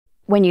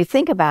When you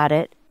think about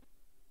it,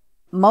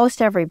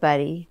 most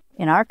everybody,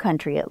 in our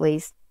country at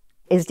least,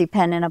 is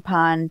dependent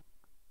upon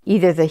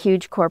either the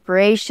huge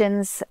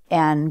corporations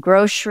and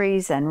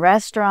groceries and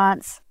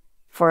restaurants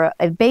for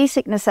a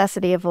basic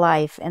necessity of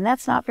life, and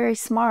that's not very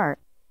smart.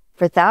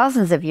 For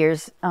thousands of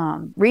years,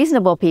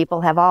 reasonable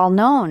people have all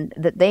known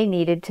that they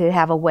needed to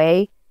have a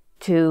way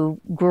to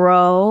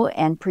grow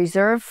and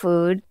preserve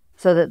food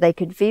so that they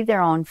could feed their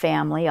own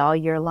family all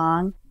year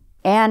long,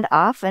 and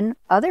often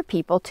other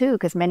people too,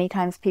 because many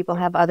times people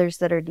have others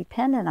that are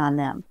dependent on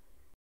them.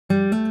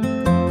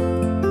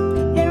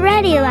 The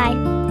Ready Life,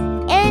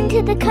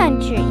 into the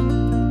country.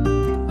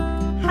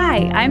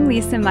 Hi, I'm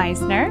Lisa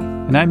Meissner.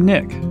 And I'm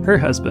Nick, her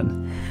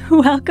husband.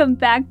 Welcome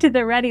back to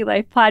the Ready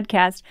Life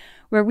podcast,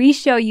 where we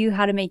show you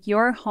how to make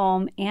your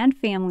home and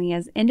family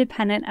as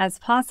independent as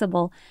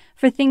possible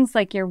for things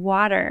like your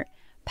water,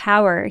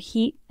 power,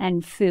 heat,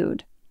 and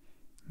food.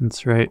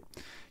 That's right.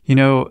 You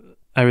know,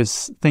 I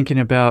was thinking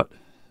about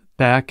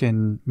back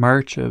in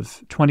March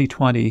of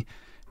 2020,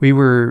 we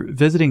were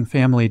visiting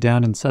family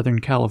down in Southern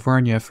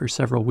California for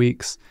several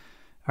weeks.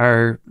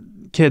 Our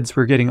kids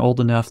were getting old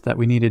enough that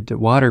we needed to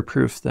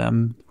waterproof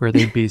them where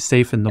they'd be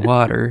safe in the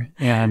water,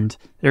 and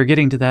they're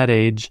getting to that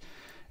age.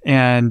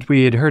 And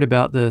we had heard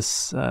about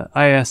this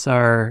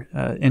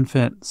ISR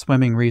infant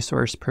swimming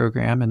resource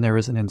program, and there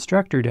was an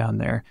instructor down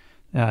there,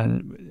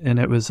 and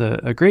it was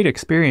a great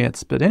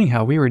experience. But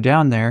anyhow, we were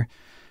down there,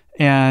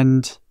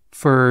 and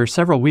for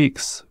several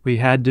weeks, we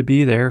had to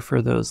be there for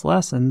those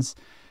lessons.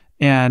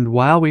 And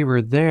while we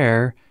were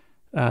there,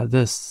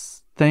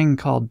 this thing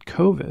called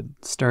COVID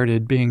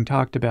started being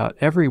talked about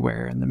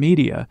everywhere in the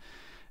media.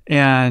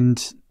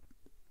 And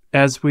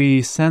as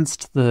we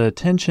sensed the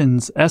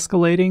tensions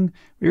escalating,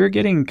 we were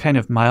getting kind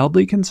of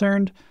mildly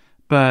concerned,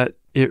 but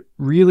it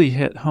really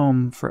hit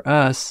home for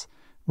us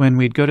when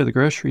we'd go to the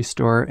grocery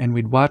store and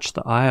we'd watch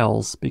the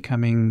aisles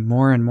becoming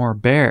more and more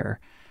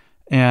bare.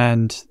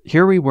 And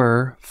here we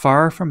were,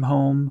 far from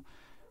home,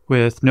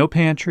 with no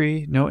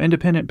pantry, no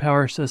independent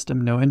power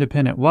system, no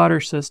independent water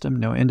system,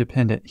 no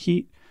independent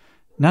heat,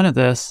 none of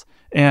this.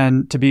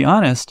 And to be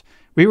honest,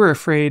 we were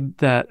afraid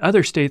that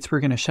other states were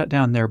going to shut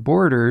down their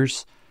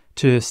borders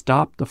to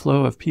stop the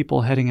flow of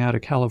people heading out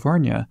of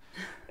California.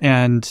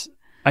 And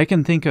I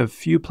can think of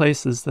few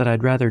places that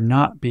I'd rather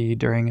not be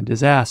during a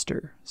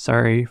disaster.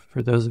 Sorry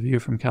for those of you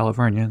from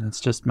California,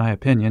 that's just my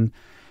opinion.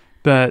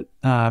 But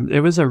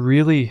it was a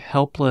really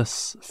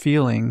helpless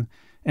feeling,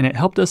 and it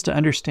helped us to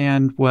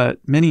understand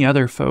what many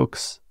other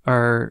folks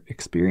are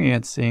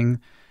experiencing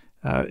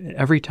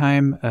every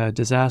time a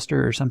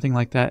disaster or something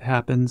like that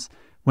happens,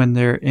 when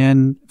they're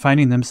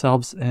finding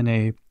themselves in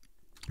a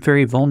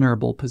very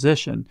vulnerable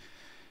position.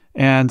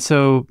 And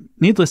so,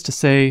 needless to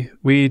say,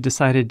 we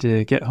decided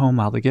to get home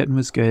while the getting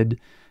was good.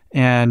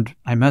 And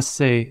I must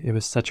say, it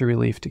was such a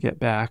relief to get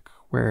back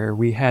where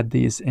we had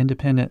these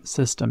independent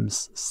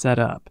systems set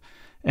up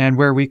and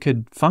where we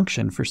could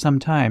function for some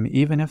time,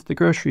 even if the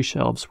grocery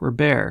shelves were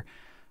bare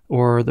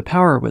or the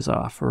power was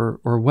off or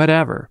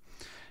whatever.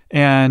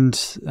 And,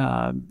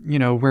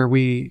 where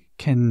we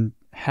can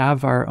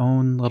have our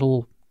own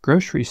little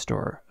grocery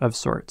store of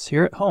sorts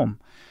here at home.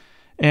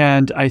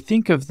 And I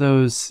think of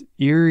those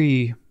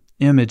eerie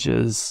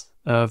images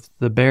of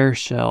the bare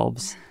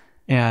shelves,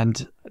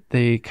 and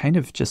they kind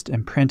of just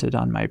imprinted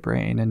on my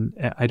brain.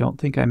 And I don't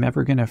think I'm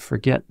ever going to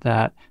forget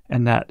that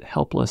and that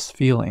helpless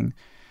feeling.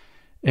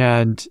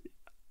 And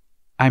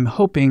I'm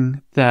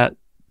hoping that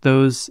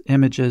those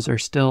images are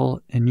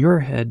still in your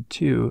head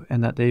too,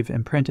 and that they've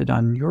imprinted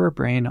on your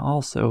brain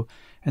also,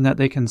 and that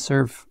they can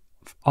serve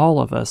all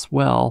of us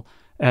well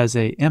as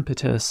a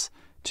impetus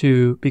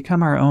to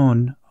become our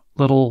own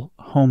little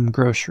home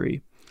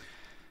grocery.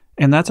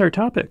 And that's our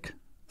topic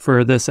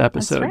for this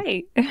episode. That's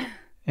right.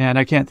 And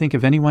I can't think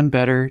of anyone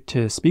better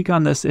to speak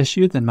on this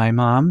issue than my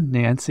mom,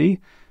 Nancy.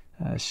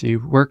 She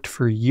worked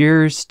for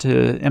years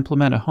to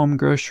implement a home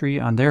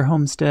grocery on their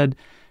homestead,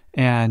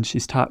 and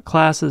she's taught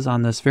classes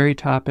on this very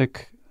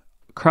topic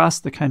across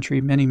the country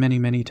many, many,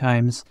 many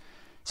times.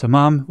 So,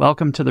 Mom,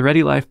 welcome to the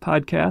Ready Life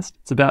podcast.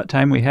 It's about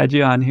time we had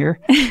you on here.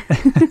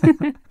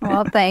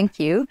 Well, thank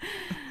you.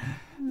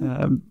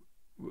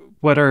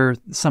 What are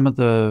some of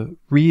the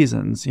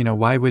reasons,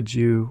 why would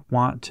you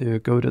want to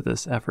go to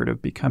this effort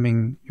of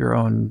becoming your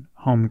own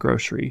home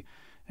grocery?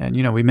 And,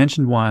 we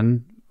mentioned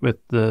one with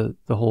the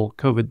whole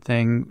COVID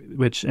thing,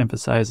 which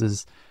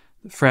emphasizes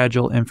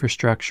fragile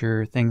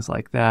infrastructure, things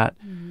like that.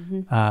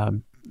 Mm-hmm.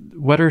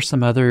 What are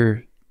some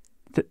other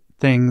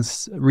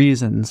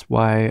reasons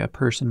why a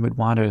person would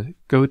want to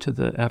go to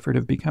the effort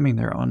of becoming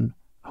their own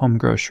home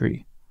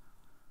grocery?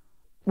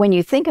 When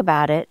you think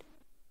about it,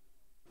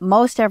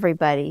 most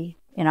everybody,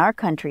 in our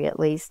country at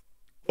least,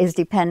 is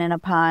dependent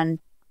upon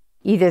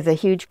either the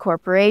huge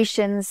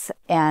corporations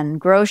and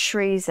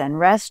groceries and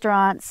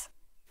restaurants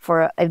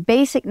for a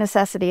basic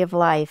necessity of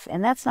life,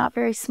 and that's not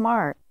very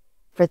smart.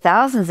 For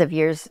thousands of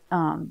years,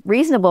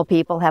 reasonable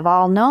people have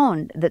all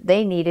known that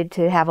they needed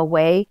to have a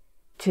way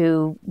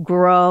to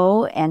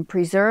grow and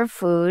preserve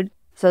food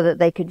so that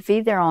they could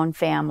feed their own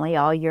family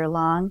all year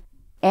long,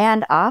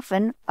 and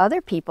often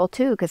other people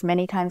too, because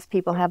many times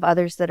people have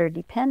others that are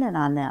dependent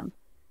on them.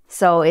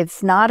 So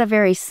it's not a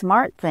very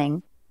smart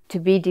thing to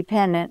be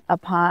dependent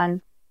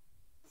upon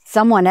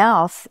someone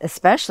else,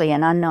 especially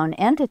an unknown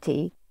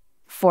entity,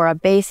 for a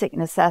basic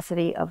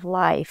necessity of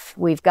life.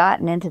 We've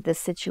gotten into this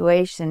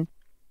situation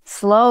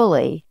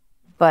slowly,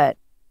 but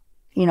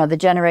the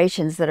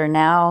generations that are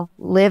now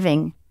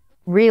living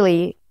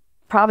really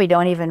probably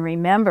don't even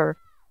remember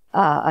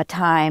a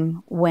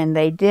time when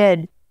they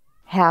did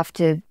have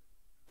to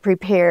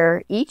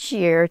prepare each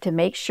year to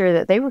make sure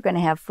that they were going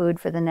to have food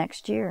for the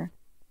next year.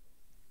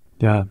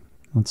 Yeah,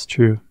 that's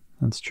true.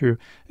 That's true.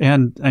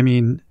 And I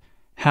mean,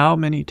 how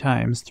many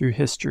times through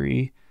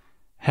history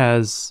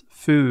has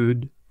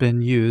food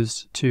been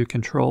used to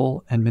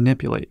control and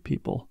manipulate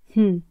people?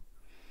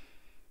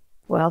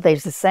 Well,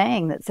 there's a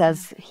saying that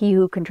says, he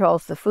who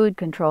controls the food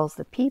controls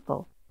the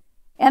people.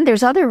 And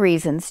there's other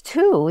reasons,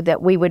 too,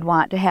 that we would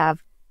want to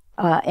have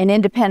an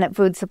independent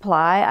food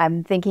supply.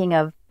 I'm thinking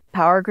of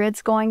power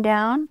grids going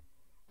down.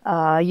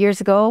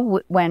 Years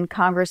ago, when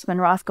Congressman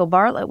Roscoe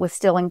Bartlett was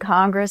still in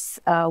Congress,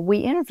 we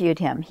interviewed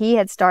him. He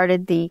had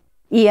started the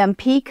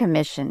EMP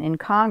Commission in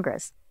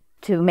Congress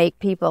to make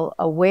people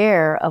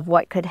aware of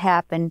what could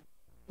happen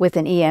with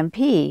an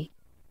EMP.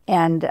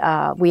 And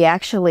we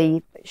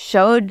actually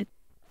showed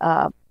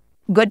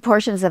good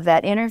portions of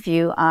that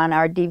interview on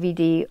our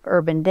DVD,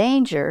 Urban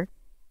Danger,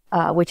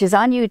 which is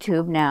on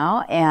YouTube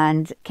now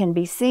and can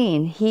be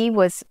seen. He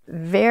was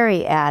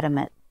very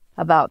adamant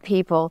about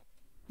people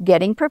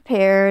getting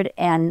prepared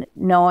and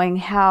knowing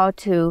how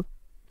to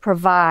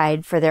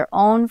provide for their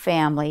own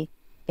family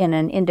in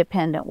an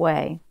independent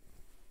way.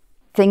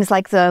 Things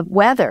like the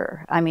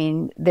weather. I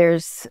mean,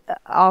 there's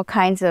all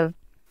kinds of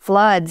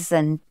floods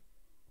and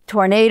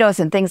tornadoes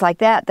and things like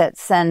that that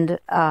send,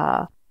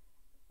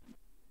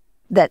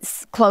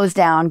 that's close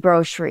down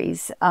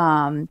groceries.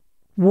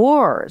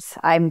 Wars.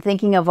 I'm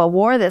thinking of a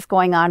war that's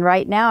going on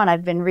right now, and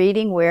I've been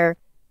reading where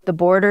the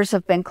borders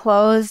have been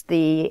closed,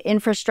 the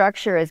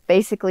infrastructure has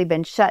basically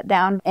been shut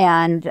down,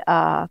 and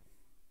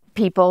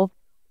people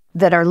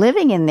that are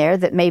living in there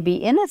that may be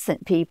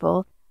innocent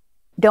people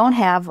don't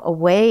have a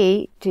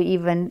way to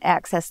even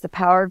access the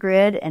power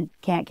grid and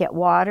can't get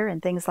water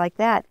and things like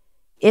that.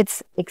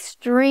 It's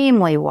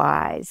extremely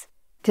wise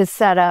to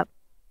set up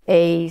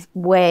a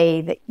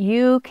way that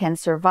you can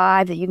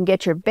survive, that you can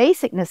get your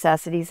basic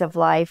necessities of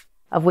life,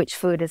 of which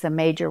food is a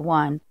major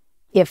one,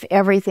 if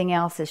everything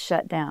else is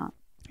shut down.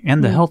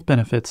 And the health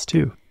benefits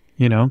too.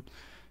 You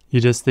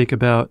just think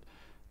about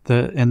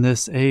in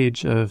this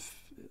age of,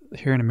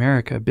 here in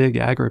America, big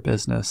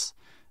agribusiness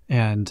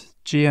and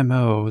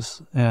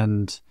GMOs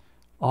and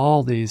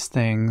all these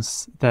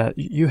things that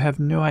you have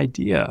no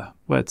idea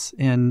what's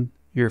in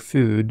your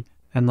food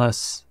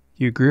unless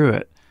you grew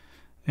it.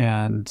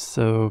 And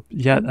so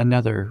yet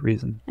another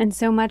reason. And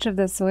so much of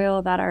the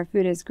soil that our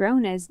food is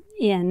grown is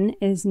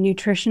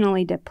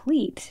nutritionally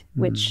deplete,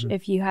 which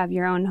if you have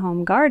your own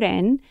home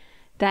garden,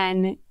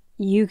 then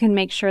you can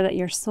make sure that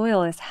your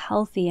soil is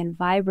healthy and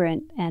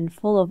vibrant and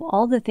full of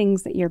all the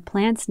things that your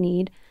plants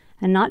need,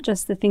 and not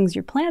just the things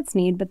your plants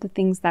need, but the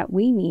things that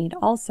we need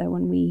also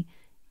when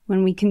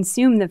we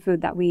consume the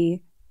food that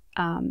we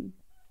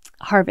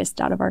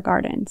harvest out of our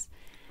gardens.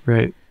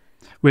 Right.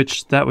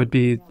 Which that would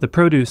be the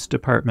produce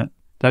department.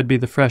 That'd be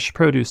the fresh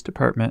produce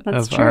department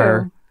of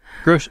our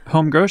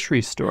home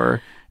grocery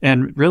store.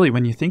 And really,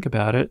 when you think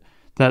about it,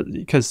 that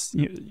because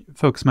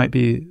folks might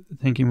be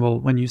thinking, well,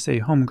 when you say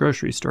home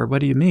grocery store,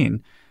 what do you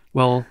mean?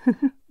 Well,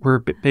 we're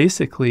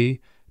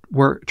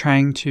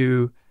trying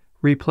to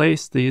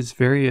replace these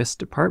various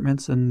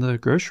departments in the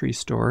grocery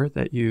store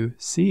that you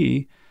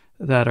see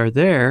that are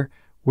there.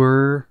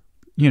 We're,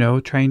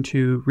 trying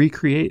to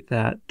recreate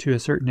that to a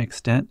certain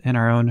extent in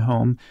our own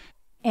home.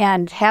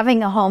 And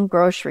having a home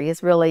grocery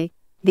is really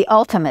the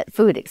ultimate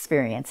food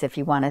experience, if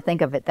you want to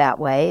think of it that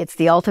way. It's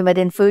the ultimate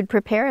in food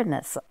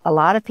preparedness. A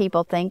lot of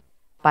people think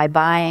by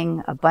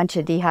buying a bunch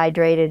of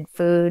dehydrated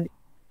food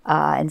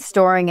and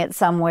storing it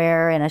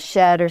somewhere in a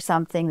shed or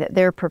something that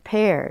they're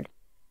prepared.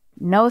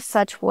 No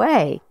such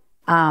way.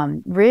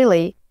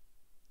 Really,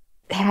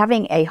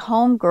 having a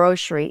home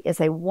grocery is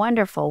a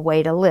wonderful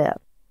way to live,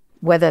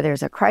 whether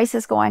there's a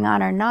crisis going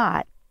on or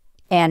not.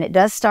 And it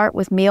does start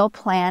with meal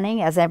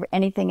planning, as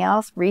anything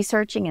else,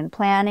 researching and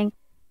planning,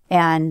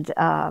 and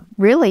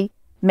really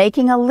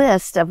making a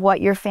list of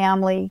what your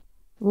family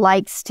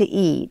likes to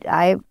eat.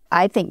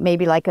 I think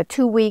maybe like a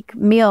 2-week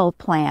meal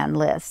plan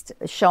list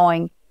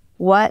showing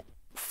what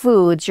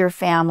foods your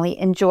family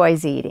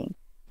enjoys eating.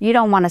 You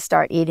don't want to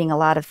start eating a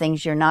lot of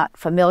things you're not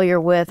familiar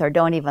with or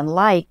don't even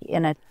like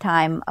in a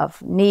time of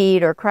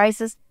need or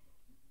crisis.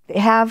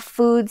 Have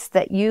foods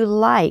that you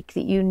like,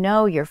 that you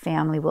know your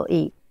family will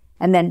eat.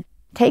 And then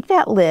take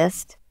that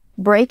list,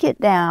 break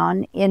it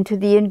down into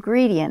the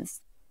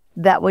ingredients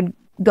that would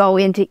go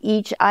into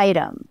each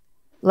item.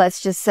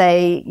 Let's just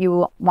say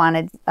you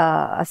wanted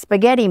a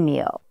spaghetti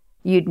meal.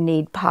 You'd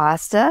need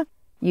pasta,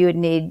 you'd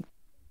need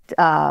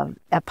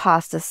a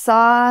pasta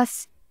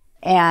sauce,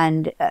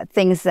 and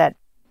things that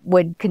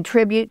would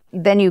contribute.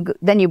 Then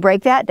you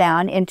break that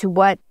down into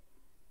what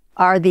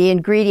are the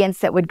ingredients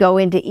that would go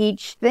into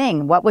each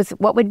thing. What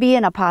would be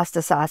in a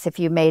pasta sauce if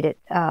you made it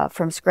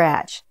from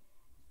scratch?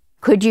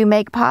 Could you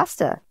make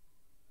pasta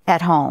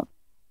at home?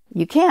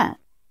 You can.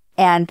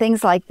 And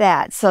things like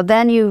that. So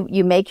then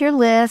you make your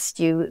list,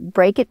 you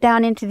break it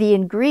down into the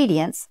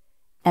ingredients,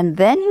 and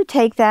then you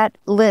take that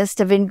list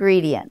of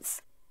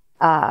ingredients,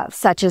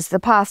 such as the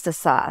pasta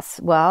sauce.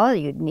 Well,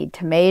 you'd need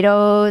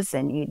tomatoes,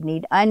 and you'd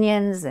need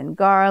onions and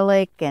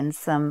garlic and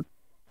some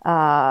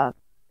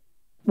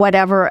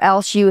whatever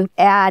else you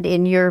add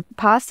in your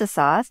pasta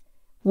sauce.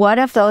 What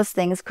of those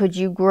things could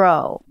you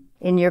grow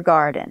in your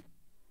garden?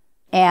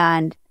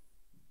 And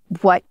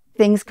what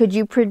things could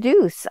you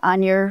produce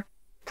on your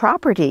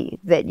property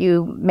that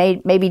you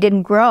maybe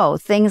didn't grow?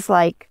 Things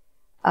like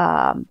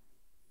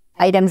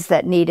items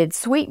that needed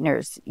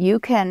sweeteners. You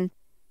can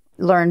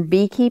learn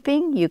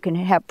beekeeping. You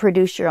can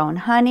produce your own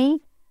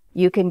honey.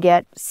 You can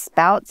get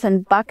spouts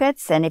and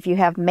buckets. And if you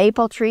have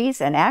maple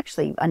trees, and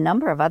actually a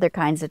number of other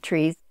kinds of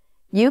trees,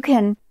 you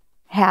can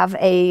have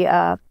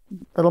a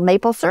little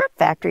maple syrup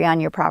factory on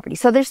your property.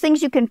 So there's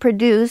things you can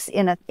produce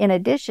in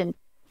addition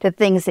to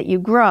things that you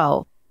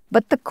grow.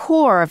 But the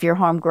core of your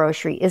home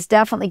grocery is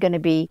definitely going to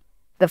be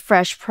the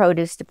fresh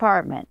produce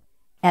department.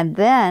 And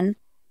then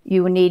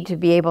you need to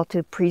be able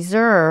to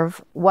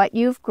preserve what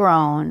you've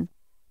grown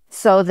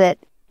so that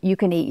you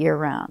can eat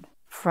year-round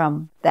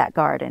from that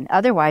garden.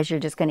 Otherwise, you're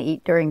just going to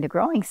eat during the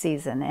growing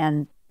season,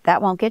 and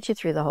that won't get you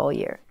through the whole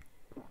year.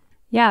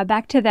 Yeah,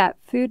 back to that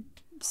food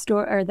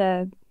store or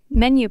the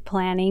menu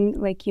planning,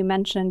 like you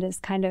mentioned, is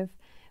kind of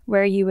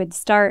where you would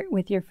start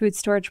with your food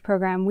storage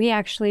program. We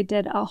actually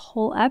did a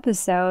whole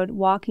episode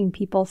walking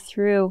people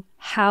through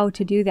how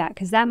to do that,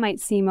 because that might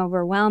seem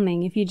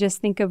overwhelming. If you just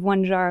think of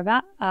one jar of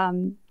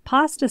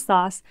pasta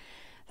sauce,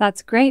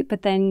 that's great,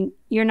 but then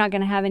you're not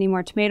going to have any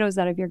more tomatoes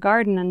out of your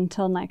garden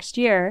until next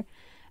year.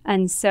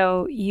 And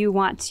so you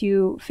want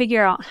to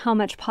figure out how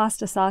much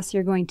pasta sauce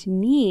you're going to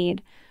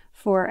need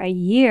for a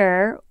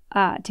year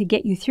to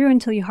get you through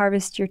until you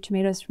harvest your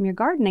tomatoes from your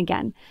garden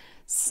again.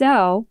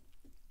 So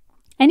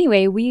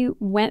anyway, we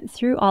went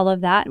through all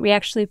of that. We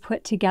actually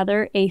put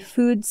together a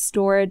food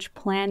storage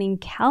planning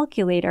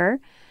calculator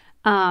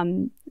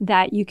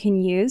that you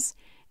can use.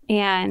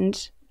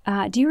 And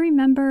do you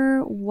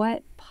remember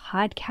what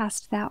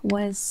podcast that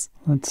was?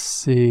 Let's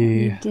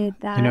see. We did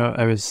that.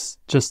 I was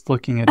just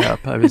looking it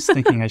up. I was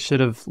thinking I should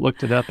have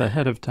looked it up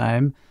ahead of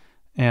time.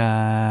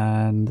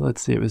 And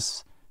let's see, it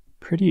was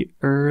pretty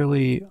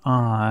early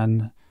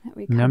on.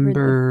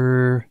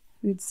 Number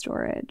food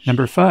storage.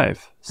 Number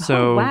 5.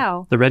 So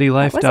wow.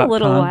 TheReadyLife.com. That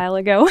was a little while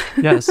ago.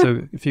 Yeah,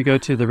 so if you go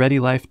to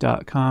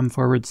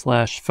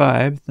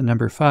TheReadyLife.com/5, the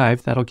number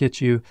 5, that'll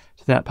get you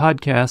to that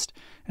podcast.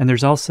 And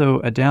there's also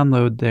a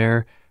download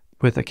there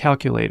with a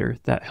calculator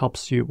that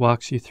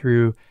walks you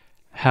through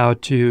how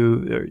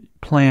to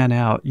plan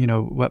out,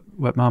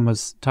 what Mom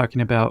was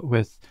talking about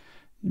with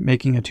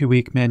making a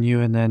 2-week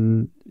menu and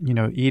then,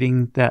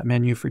 eating that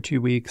menu for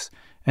 2 weeks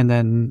and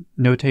then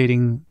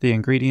notating the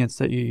ingredients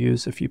that you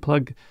use. If you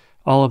plug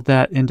all of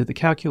that into the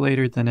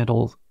calculator, then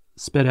it'll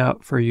spit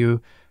out for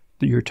you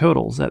your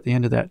totals at the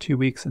end of that 2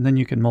 weeks, and then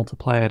you can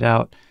multiply it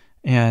out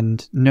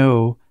and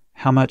know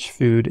how much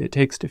food it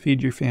takes to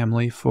feed your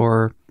family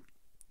for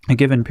a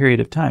given period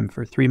of time,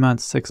 for 3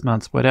 months, 6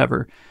 months,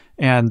 whatever.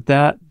 And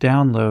that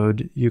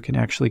download you can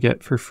actually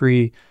get for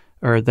free,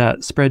 or that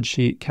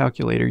spreadsheet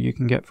calculator you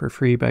can get for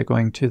free by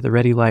going to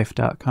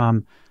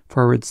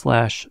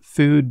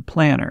TheReadyLife.com/food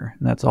planner.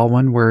 And that's all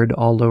one word,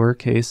 all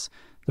lowercase,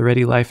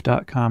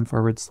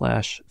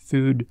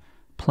 TheReadyLife.com/food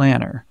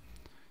planner.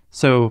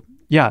 So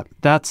yeah,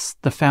 that's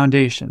the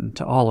foundation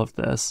to all of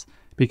this,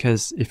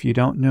 because if you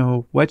don't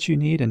know what you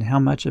need and how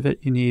much of it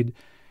you need,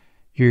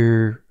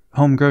 your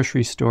home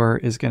grocery store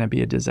is going to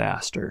be a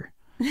disaster.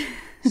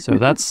 So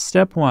that's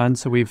step 1.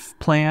 So we've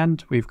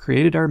planned, we've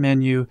created our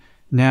menu.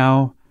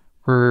 Now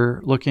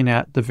we're looking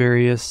at the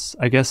various,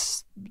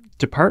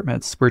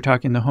 departments. We're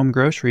talking the home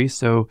grocery.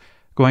 So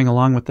going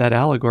along with that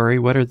allegory,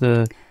 what are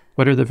the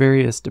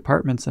various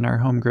departments in our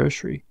home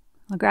grocery?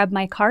 I'll grab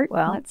my cart.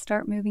 Well, let's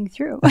start moving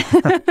through.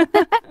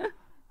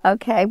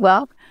 Okay.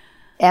 Well,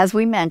 as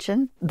we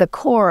mentioned, the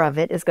core of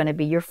it is going to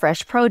be your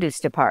fresh produce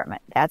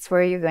department. That's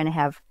where you're going to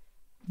have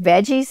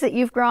veggies that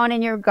you've grown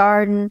in your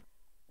garden,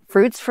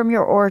 fruits from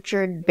your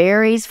orchard,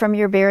 berries from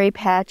your berry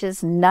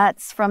patches,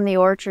 nuts from the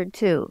orchard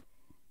too.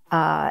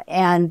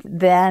 And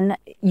then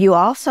you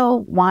also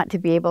want to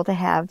be able to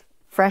have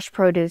fresh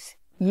produce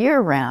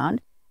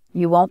year-round.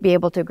 You won't be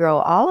able to grow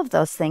all of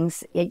those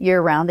things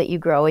year-round that you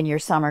grow in your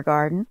summer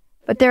garden,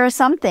 but there are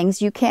some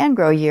things you can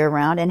grow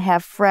year-round and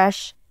have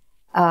fresh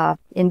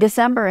in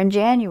December and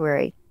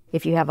January.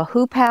 If you have a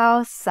hoop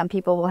house, some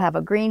people will have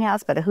a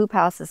greenhouse, but a hoop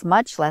house is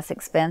much less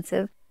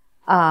expensive.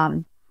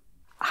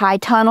 High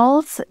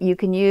tunnels you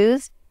can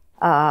use.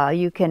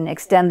 You can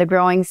extend the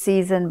growing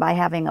season by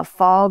having a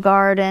fall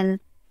garden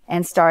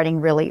and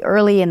starting really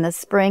early in the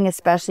spring,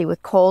 especially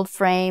with cold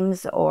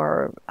frames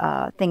or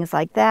things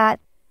like that.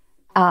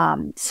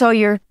 So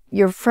your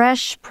your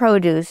fresh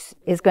produce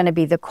is going to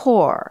be the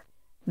core.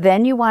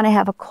 Then you want to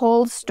have a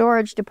cold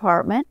storage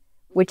department,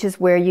 which is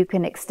where you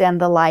can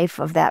extend the life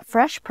of that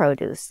fresh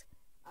produce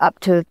up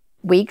to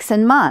weeks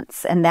and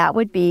months. And that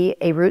would be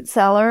a root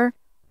cellar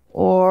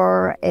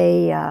or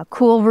a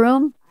cool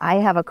room. I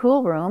have a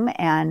cool room,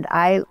 and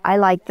I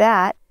like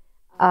that.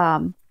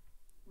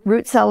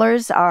 Root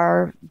cellars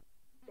are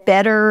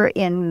better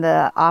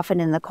often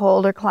in the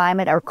colder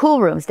climate, or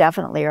cool rooms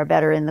definitely are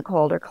better in the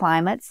colder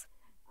climates.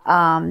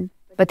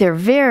 But they're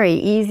very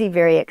easy,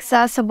 very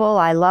accessible.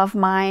 I love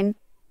mine,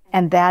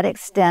 and that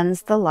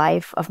extends the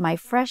life of my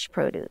fresh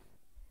produce.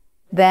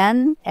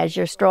 Then, as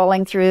you're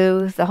strolling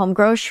through the home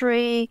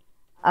grocery,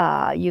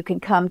 you can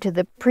come to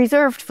the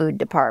preserved food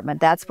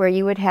department. That's where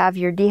you would have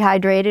your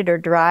dehydrated or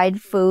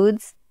dried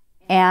foods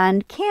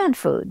and canned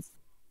foods.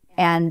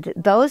 And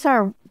those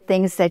are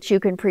things that you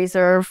can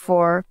preserve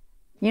for,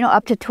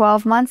 up to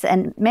 12 months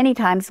and many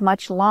times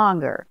much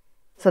longer.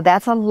 So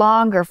that's a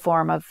longer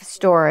form of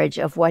storage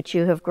of what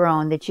you have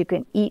grown that you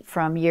can eat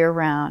from year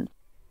round.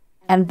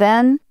 And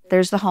then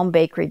there's the home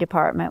bakery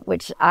department,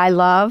 which I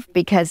love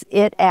because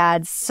it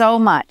adds so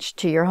much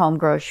to your home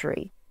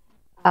grocery.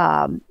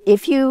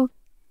 If you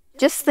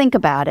just think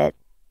about it,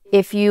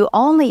 if you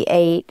only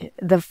ate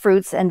the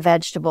fruits and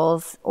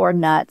vegetables or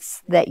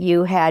nuts that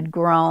you had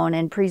grown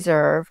and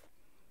preserved,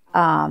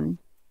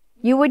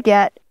 you would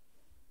get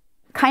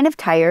kind of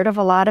tired of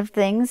a lot of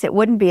things. It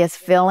wouldn't be as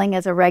filling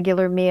as a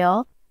regular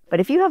meal. But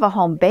if you have a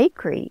home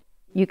bakery,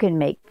 you can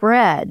make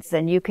breads,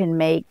 and you can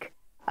make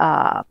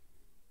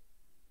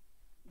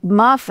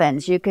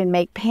muffins, you can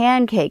make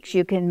pancakes,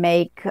 you can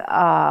make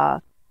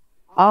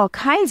all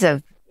kinds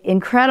of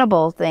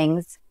incredible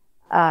things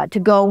to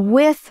go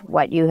with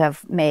what you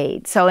have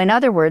made. So in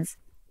other words,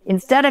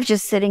 instead of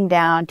just sitting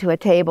down to a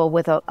table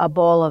with a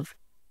bowl of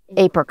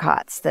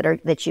apricots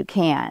that you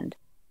canned,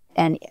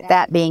 and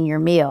that being your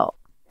meal,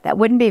 that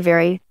wouldn't be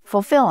very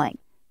fulfilling.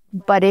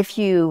 But if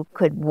you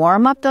could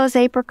warm up those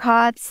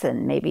apricots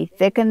and maybe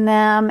thicken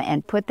them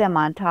and put them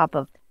on top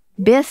of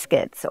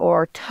biscuits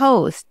or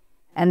toast,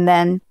 and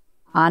then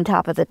on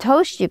top of the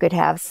toast you could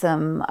have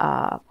some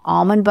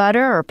almond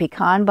butter or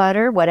pecan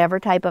butter, whatever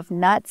type of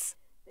nuts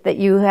that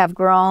you have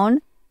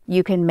grown.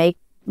 You can make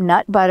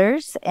nut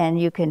butters, and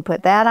you can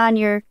put that on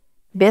your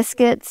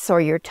biscuits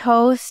or your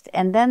toast,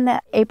 and then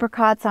the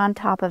apricots on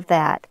top of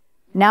that.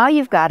 Now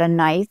you've got a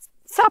nice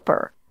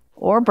supper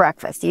or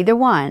breakfast, either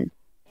one.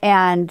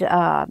 And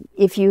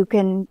if you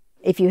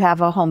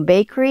have a home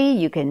bakery,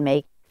 you can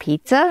make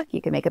pizza.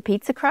 You can make a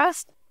pizza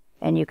crust,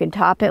 and you can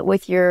top it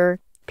with your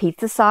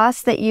pizza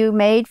sauce that you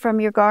made from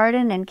your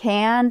garden and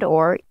canned,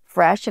 or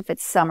fresh if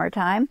it's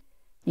summertime.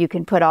 You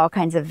can put all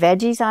kinds of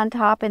veggies on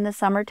top in the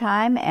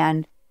summertime,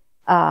 and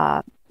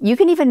you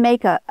can even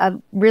make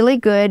a really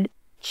good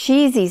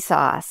cheesy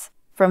sauce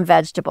from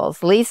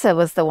vegetables. Lisa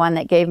was the one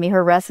that gave me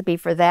her recipe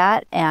for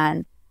that,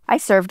 and I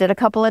served it a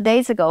couple of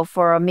days ago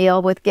for a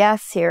meal with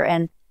guests here,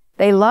 and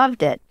they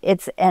loved it.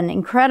 It's an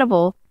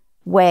incredible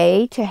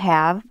way to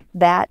have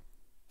that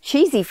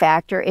cheesy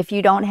factor if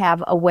you don't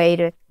have a way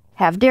to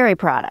have dairy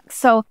products.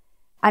 So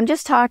I'm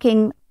just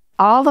talking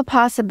all the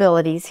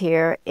possibilities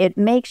here. It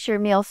makes your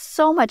meal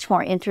so much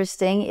more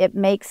interesting.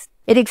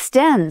 It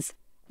extends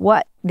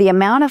the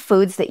amount of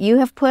foods that you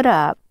have put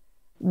up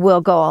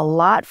will go a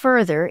lot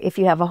further if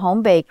you have a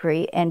home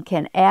bakery, and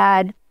can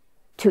add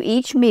to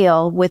each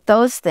meal with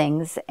those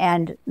things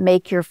and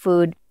make your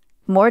food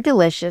more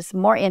delicious,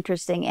 more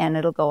interesting, and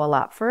it'll go a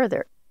lot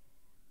further.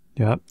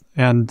 Yeah.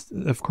 And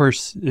of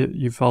course,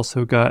 you've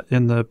also got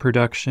in the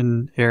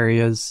production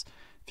areas,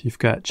 if you've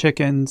got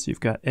chickens, you've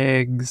got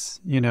eggs,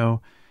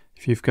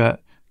 if you've got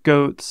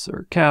goats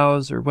or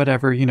cows or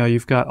whatever,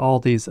 you've got all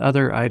these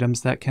other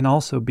items that can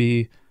also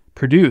be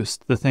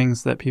produced, the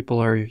things that people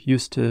are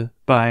used to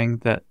buying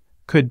that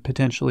could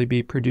potentially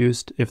be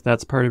produced. If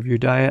that's part of your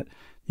diet,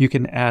 you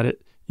can add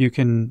it. You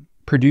can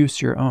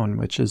produce your own,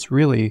 which is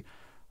really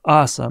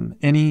awesome.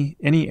 Any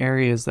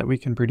areas that we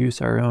can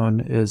produce our own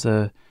is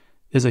a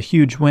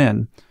huge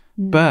win.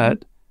 Mm-hmm.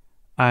 But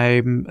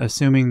I'm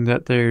assuming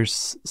that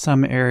there's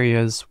some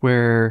areas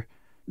where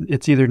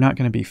it's either not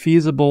going to be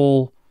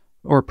feasible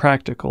or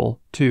practical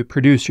to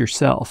produce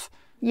yourself.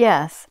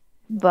 Yes,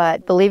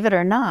 but believe it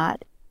or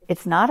not,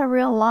 it's not a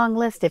real long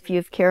list if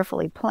you've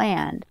carefully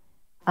planned.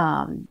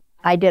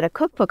 I did a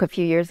cookbook a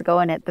few years ago,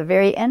 and at the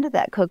very end of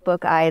that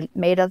cookbook, I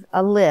made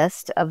a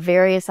list of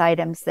various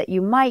items that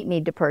you might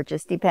need to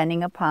purchase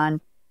depending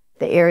upon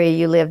the area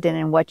you lived in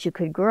and what you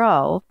could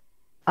grow.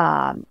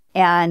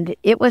 And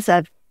it was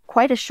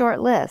quite a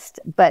short list,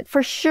 but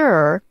for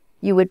sure,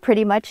 you would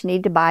pretty much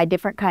need to buy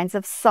different kinds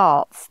of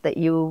salts that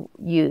you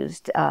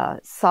used.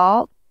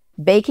 Salt,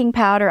 baking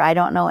powder. I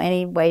don't know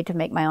any way to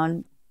make my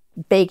own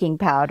baking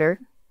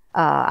powder.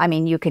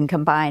 You can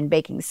combine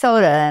baking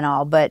soda and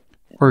all, but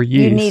or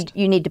yeast.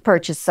 You need to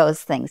purchase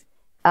those things.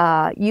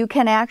 You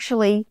can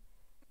actually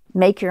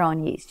make your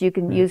own yeast. You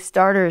can use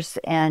starters,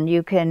 and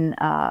you can.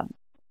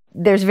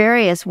 There's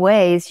various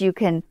ways you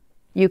can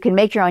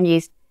make your own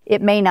yeast.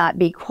 It may not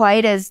be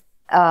quite as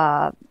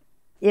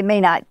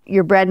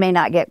your bread may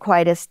not get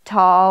quite as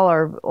tall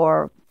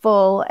or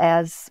full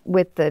as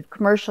with the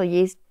commercial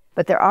yeast,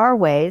 but there are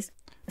ways.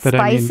 But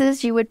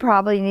Spices you would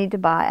probably need to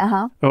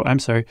buy. Oh, I'm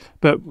sorry.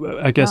 But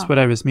I guess what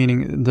I was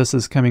meaning, this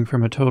is coming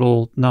from a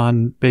total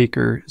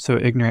non-baker, so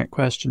ignorant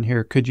question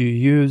here. Could you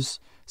use,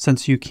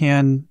 since you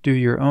can do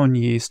your own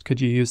yeast, could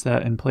you use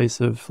that in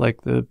place of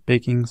like the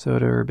baking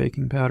soda or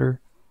baking powder?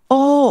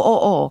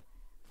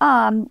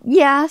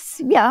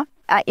 Yes, yeah.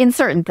 In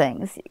certain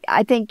things.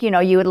 I think,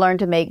 you would learn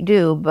to make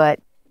do,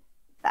 but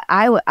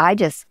I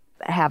just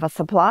have a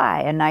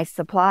nice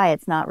supply.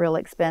 It's not real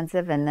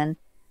expensive. And then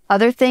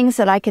other things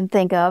that I can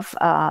think of,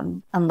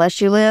 unless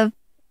you live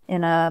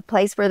in a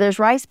place where there's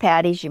rice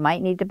paddies, you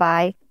might need to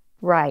buy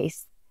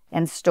rice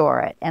and store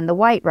it. And the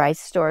white rice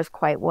stores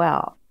quite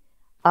well.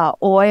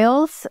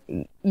 Oils,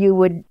 you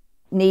would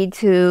need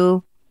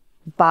to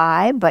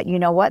buy, but you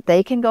know what?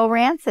 They can go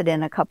rancid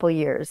in a couple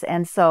years.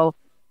 And so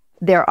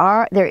there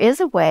is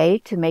a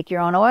way to make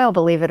your own oil,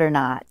 believe it or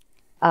not.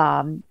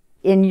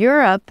 In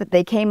Europe,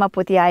 they came up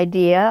with the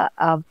idea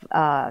of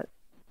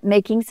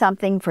making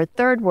something for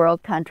third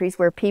world countries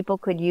where people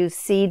could use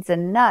seeds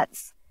and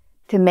nuts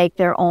to make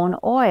their own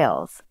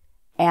oils.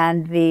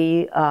 And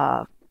the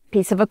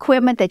piece of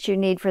equipment that you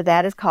need for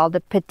that is called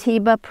a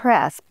Petiba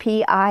press,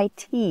 P-I-T-E-B-A,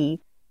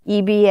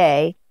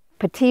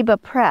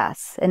 Petiba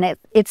press. And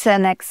it's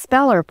an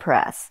expeller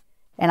press.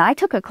 And I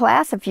took a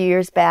class a few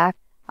years back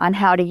on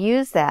how to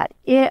use that.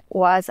 It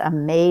was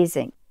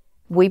amazing.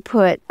 We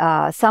put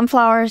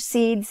sunflower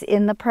seeds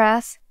in the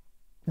press.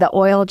 The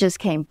oil just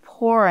came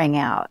pouring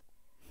out.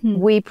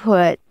 We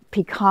put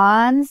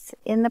pecans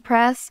in the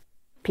press.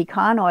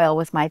 Pecan oil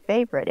was my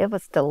favorite. It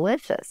was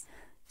delicious.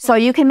 So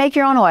you can make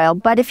your own oil,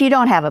 but if you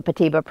don't have a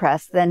Petiba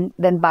press, then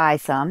buy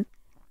some.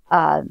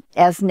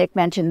 As Nick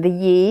mentioned, the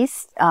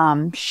yeast,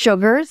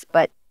 sugars,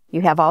 but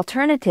you have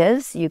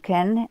alternatives. You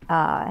can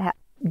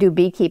do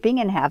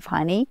beekeeping and have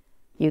honey.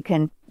 You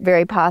can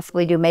very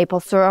possibly do maple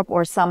syrup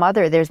or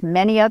there's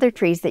many other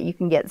trees that you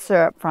can get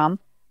syrup from,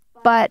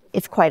 but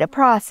it's quite a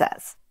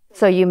process.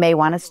 So you may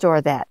want to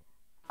store that.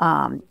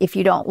 If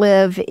you don't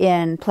live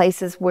in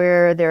places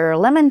where there are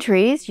lemon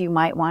trees, you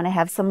might want to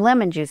have some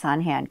lemon juice on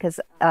hand because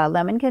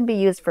lemon can be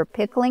used for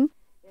pickling.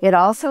 It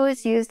also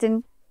is used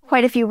in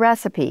quite a few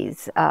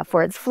recipes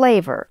for its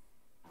flavor.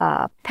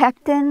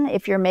 Pectin,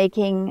 if you're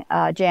making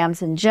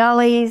jams and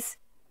jellies.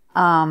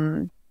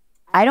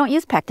 I don't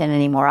use pectin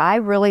anymore. I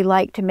really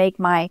like to make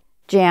my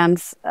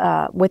jams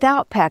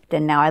without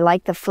pectin now. I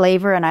like the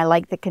flavor and I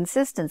like the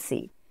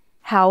consistency.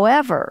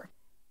 However,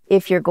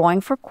 if you're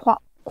going for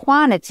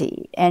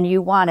quantity and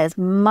you want as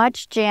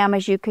much jam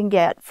as you can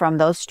get from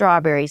those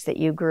strawberries that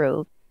you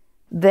grew,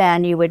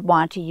 then you would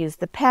want to use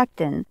the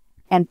pectin.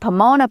 And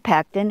Pomona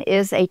pectin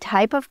is a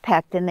type of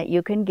pectin that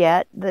you can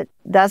get that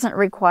doesn't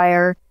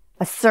require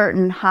a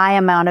certain high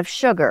amount of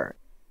sugar.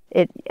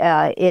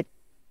 It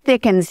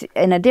thickens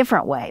in a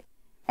different way.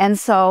 And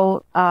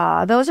so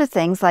those are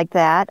things like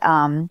that.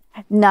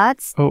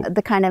 Nuts,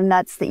 the kind of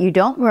nuts that you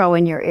don't grow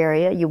in your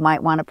area, you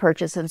might want to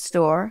purchase and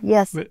store.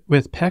 Yes.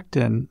 With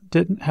pectin,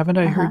 haven't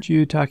I heard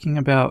you talking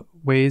about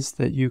ways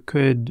that you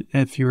could,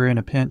 if you were in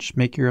a pinch,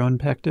 make your own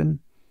pectin?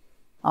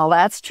 Oh,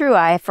 that's true.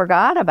 I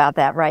forgot about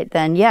that right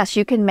then. Yes,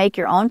 you can make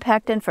your own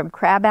pectin from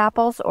crab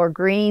apples or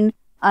green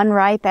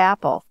unripe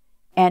apples.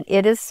 And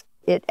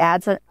it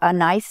adds a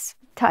nice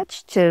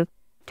touch to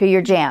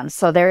your jams.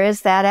 So there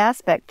is that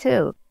aspect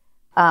too.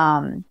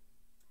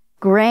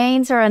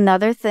 Grains are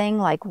another thing,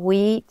 like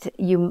wheat.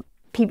 You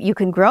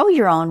can grow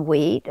your own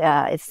wheat.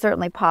 It's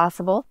certainly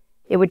possible.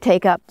 It would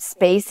take up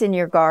space in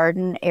your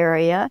garden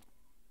area.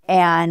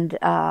 And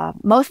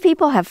most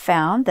people have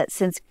found that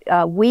since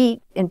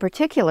wheat in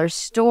particular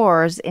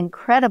stores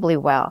incredibly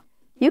well,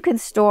 you can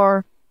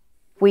store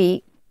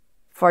wheat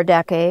for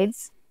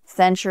decades,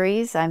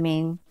 centuries. I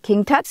mean,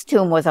 King Tut's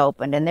tomb was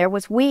opened and there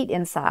was wheat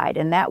inside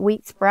and that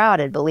wheat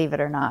sprouted, believe it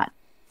or not.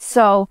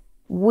 So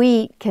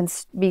wheat can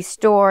be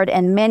stored,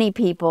 and many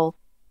people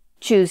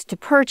choose to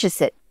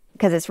purchase it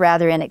because it's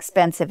rather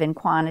inexpensive in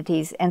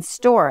quantities and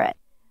store it.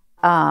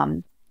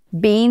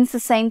 Beans,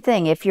 the same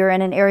thing. If you're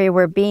in an area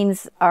where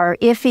beans are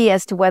iffy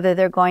as to whether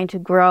they're going to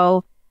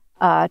grow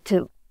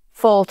to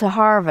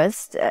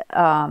harvest,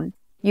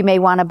 you may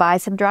want to buy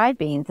some dried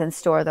beans and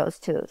store those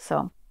too.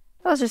 So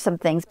those are some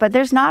things. But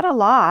there's not a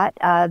lot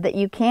that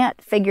you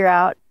can't figure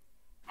out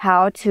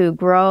how to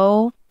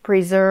grow,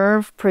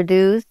 preserve,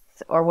 produce,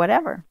 or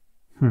whatever.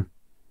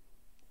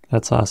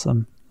 That's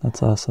awesome.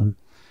 That's awesome.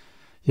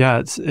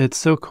 Yeah, it's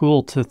so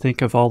cool to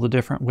think of all the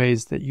different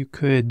ways that you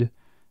could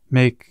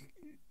make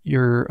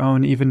your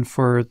own, even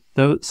for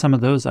some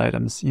of those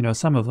items. You know,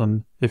 some of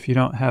them, if you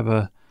don't have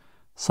a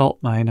salt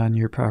mine on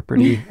your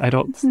property, I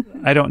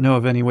don't know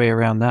of any way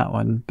around that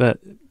one. But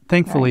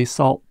thankfully,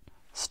 salt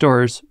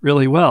stores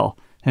really well.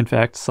 In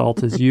fact,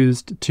 salt is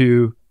used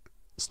to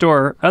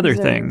store other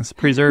things,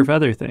 preserve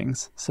other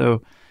things.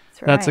 So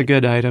that's a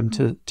good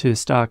item to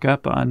stock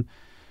up on.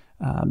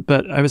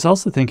 But I was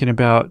also thinking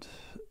about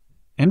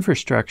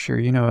infrastructure.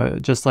 You know,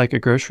 just like a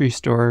grocery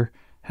store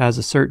has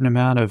a certain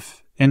amount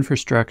of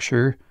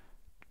infrastructure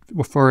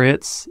for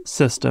its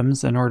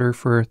systems in order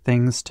for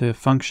things to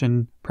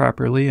function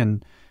properly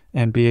and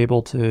be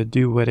able to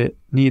do what it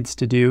needs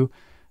to do.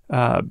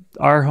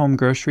 Our home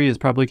grocery is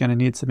probably going to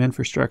need some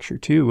infrastructure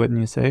too, wouldn't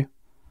you say?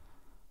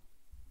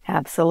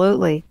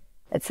 Absolutely.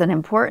 It's an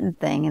important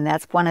thing, and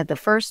that's one of the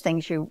first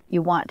things you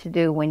want to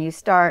do when you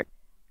start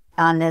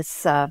on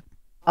this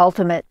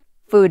ultimate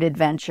food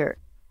adventure.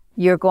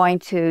 You're going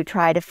to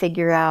try to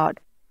figure out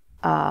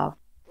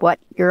what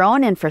your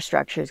own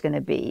infrastructure is going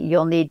to be.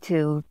 You'll need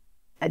to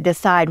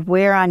decide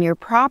where on your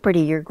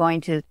property you're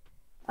going to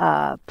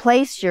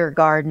place your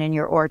garden and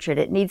your orchard.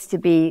 It needs to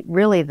be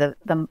really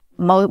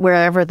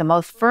wherever the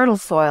most fertile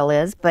soil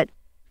is, but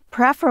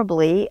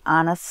preferably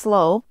on a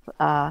slope.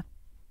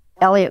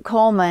 Elliot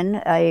Coleman,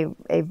 a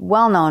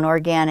well-known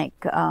organic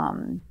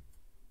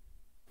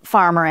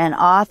farmer and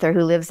author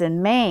who lives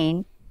in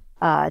Maine,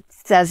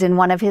 says in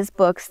one of his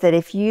books that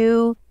if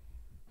you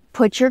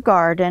put your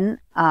garden,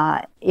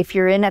 if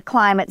you're in a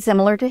climate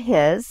similar to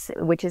his,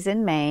 which is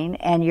in Maine,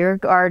 and your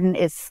garden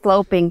is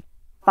sloping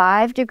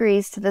 5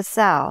 degrees to the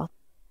south,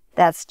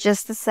 that's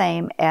just the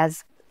same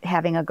as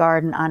having a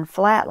garden on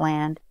flat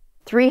land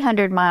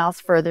 300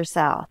 miles further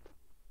south.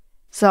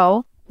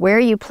 So where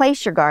you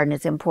place your garden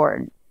is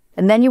important.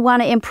 And then you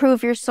want to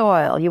improve your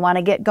soil. You want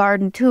to get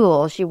garden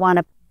tools. You want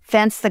to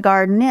fence the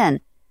garden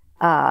in.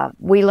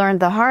 We learned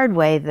the hard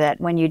way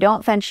that when you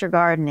don't fence your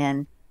garden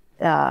in,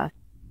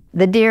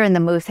 the deer and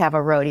the moose have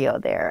a rodeo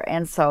there.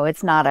 And so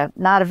it's not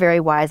a very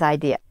wise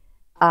idea.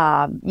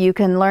 You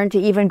can learn to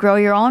even grow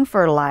your own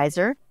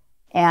fertilizer,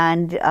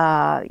 and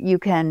you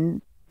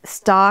can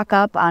stock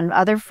up on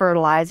other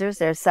fertilizers.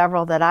 There's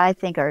several that I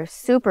think are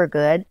super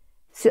good.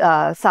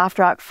 Soft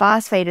rock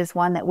phosphate is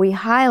one that we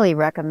highly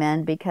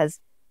recommend because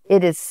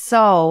it is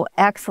so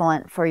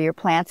excellent for your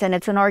plants, and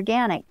it's an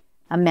organic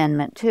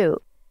amendment too.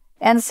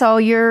 And so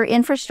your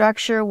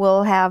infrastructure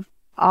will have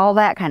all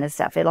that kind of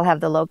stuff. It'll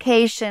have the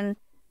location,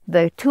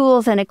 the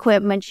tools and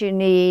equipment you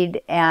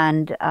need,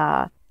 and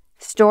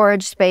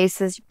storage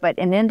spaces. But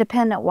an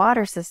independent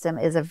water system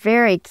is a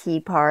very key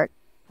part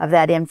of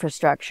that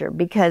infrastructure,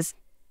 because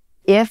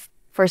if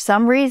for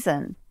some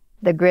reason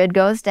the grid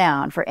goes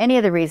down, for any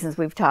of the reasons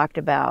we've talked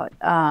about,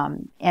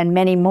 and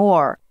many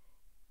more,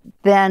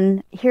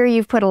 then here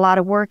you've put a lot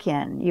of work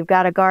in. You've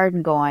got a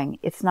garden going.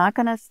 It's not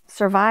going to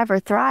survive or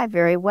thrive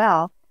very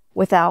well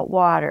without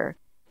water.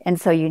 And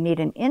so you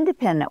need an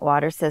independent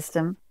water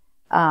system.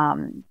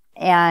 And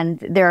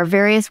there are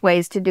various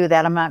ways to do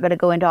that. I'm not going to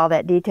go into all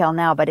that detail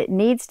now, but it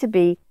needs to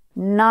be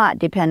not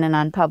dependent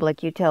on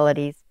public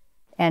utilities,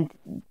 and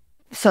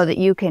so that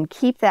you can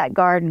keep that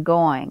garden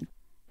going.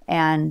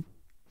 And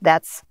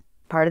that's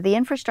part of the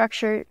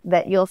infrastructure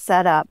that you'll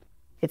set up.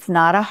 It's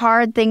not a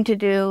hard thing to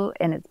do,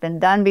 and it's been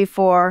done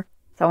before.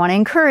 So I want to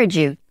encourage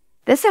you.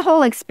 This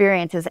whole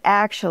experience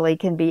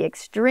can be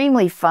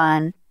extremely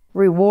fun,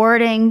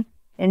 rewarding,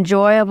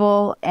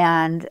 enjoyable,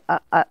 and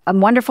a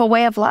wonderful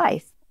way of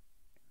life.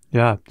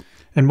 Yeah.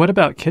 And what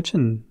about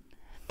kitchen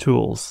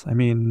tools? I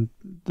mean,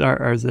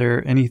 are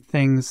there any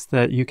things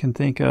that you can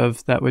think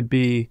of that would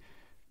be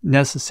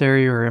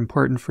necessary or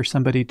important for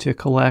somebody to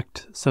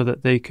collect so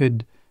that they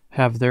could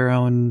have their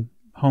own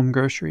home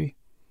grocery?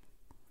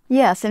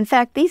 Yes. In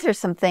fact, these are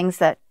some things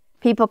that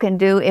people can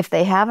do if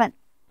they haven't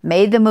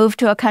made the move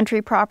to a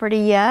country property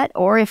yet,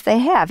 or if they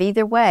have,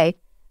 either way.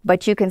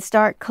 But you can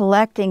start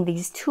collecting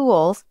these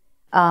tools.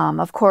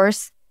 Of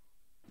course,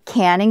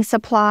 canning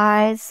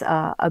supplies,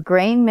 a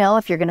grain mill.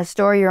 If you're going to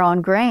store your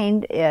own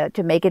grain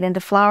to make it into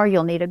flour,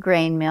 you'll need a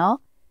grain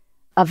mill.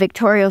 A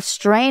Victorio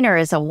strainer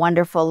is a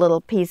wonderful little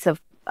piece of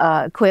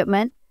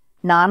equipment,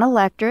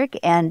 non-electric,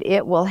 and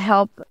it will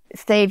help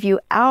save you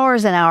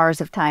hours and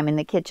hours of time in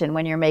the kitchen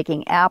when you're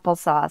making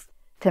applesauce,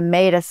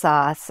 tomato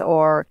sauce,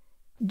 or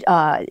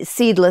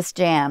seedless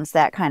jams,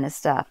 that kind of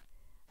stuff.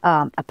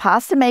 A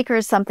pasta maker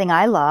is something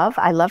I love.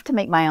 I love to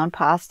make my own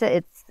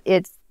pasta.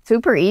 It's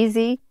super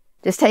easy.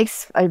 Just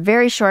takes a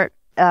very short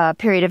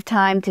period of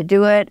time to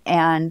do it.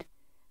 And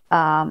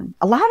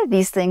a lot of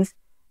these things,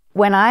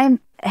 when I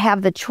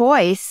have the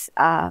choice,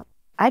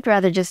 I'd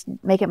rather just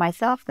make it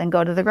myself than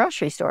go to the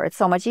grocery store. It's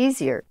so much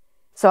easier.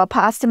 So a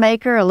pasta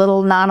maker, a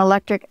little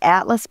non-electric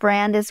Atlas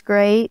brand is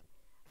great.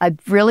 A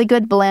really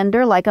good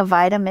blender like a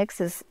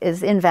Vitamix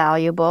is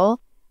invaluable.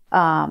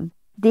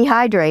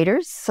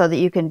 Dehydrators, so that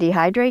you can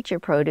dehydrate your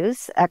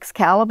produce.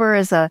 Excalibur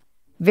is a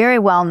very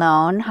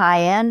well-known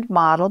high-end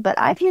model, but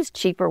I've used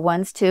cheaper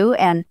ones too.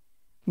 And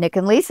Nick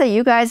and Lisa,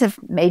 you guys have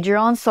made your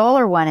own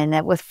solar one, and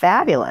it was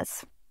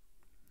fabulous.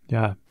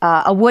 Yeah.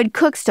 A wood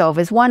cook stove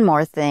is one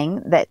more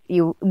thing that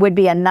would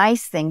be a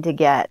nice thing to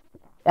get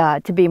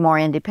to be more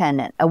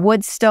independent. A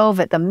wood stove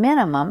at the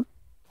minimum,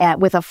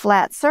 with a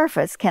flat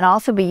surface, can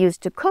also be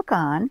used to cook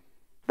on,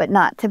 but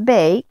not to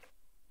bake.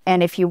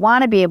 And if you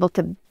want to be able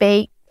to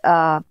bake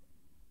and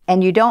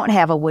you don't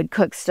have a wood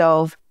cook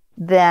stove,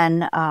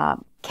 then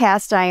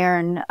cast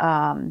iron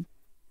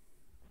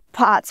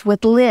pots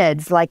with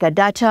lids, like a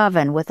Dutch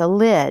oven with a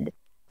lid,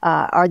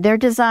 they're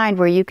designed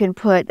where you can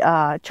put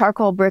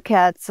charcoal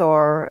briquettes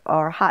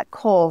or hot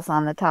coals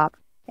on the top,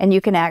 and you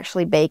can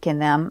actually bake in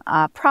them.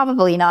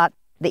 Probably not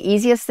the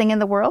easiest thing in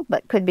the world,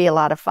 but could be a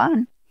lot of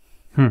fun.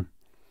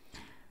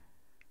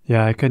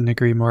 Yeah, I couldn't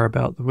agree more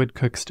about the wood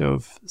cook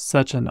stove.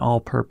 Such an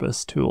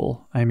all-purpose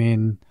tool. I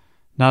mean,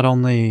 not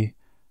only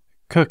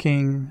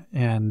cooking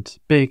and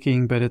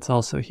baking, but it's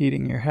also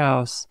heating your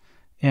house,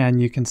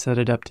 and you can set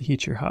it up to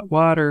heat your hot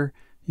water.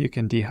 You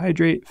can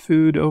dehydrate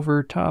food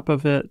over top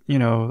of it,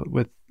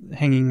 with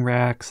hanging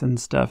racks and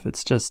stuff.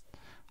 It's just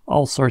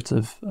all sorts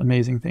of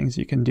amazing things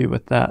you can do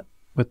with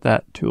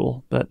that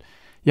tool. But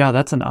yeah,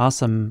 that's an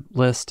awesome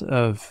list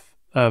of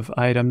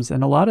items,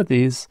 and a lot of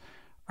these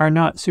are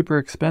not super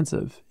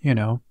expensive.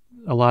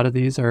 A lot of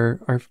these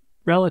are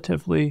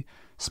relatively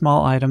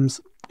small items,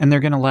 and they're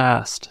going to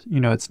last.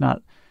 It's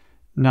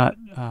not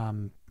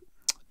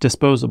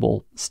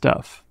disposable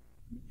stuff.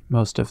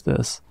 Most of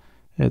this,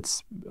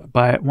 it's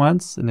buy it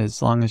once, and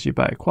as long as you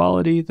buy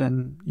quality,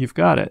 then you've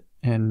got it,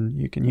 and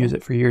you can use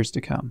it for years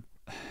to come.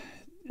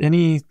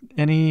 Any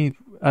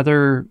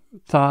other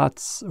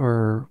thoughts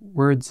or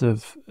words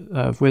of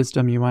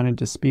wisdom you wanted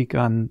to speak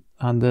on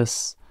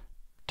this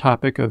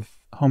topic of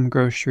home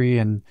grocery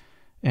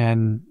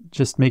and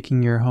just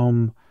making your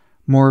home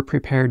more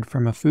prepared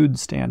from a food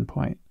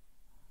standpoint?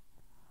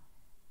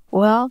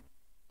 Well,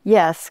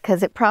 yes,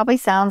 because it probably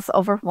sounds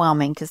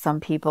overwhelming to some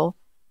people.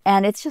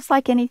 And it's just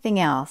like anything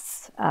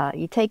else.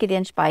 You take it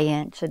inch by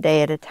inch, a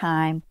day at a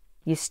time.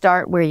 You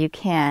start where you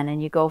can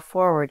and you go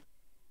forward.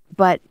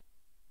 But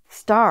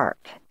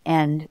start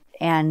and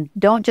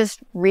don't just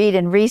read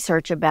and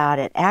research about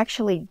it.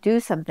 Actually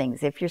do some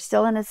things. If you're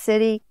still in a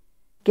city,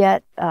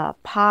 get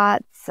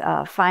pots,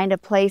 find a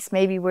place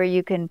maybe where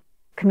you can,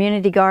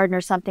 community garden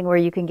or something where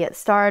you can get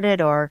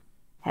started, or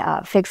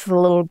fix a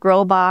little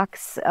grow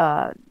box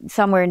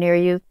somewhere near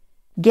you.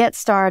 Get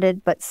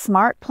started, but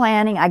smart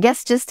planning, I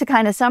guess, just to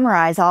kind of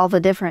summarize all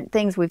the different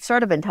things we've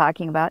sort of been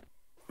talking about.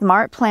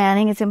 Smart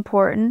planning is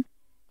important.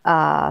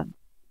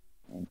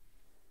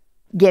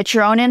 Get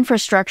your own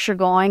infrastructure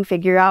going.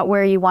 Figure out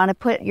where you want to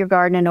put your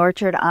garden and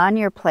orchard on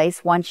your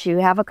place once you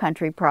have a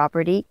country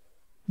property.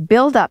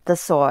 Build up the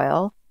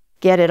soil.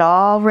 Get it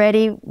all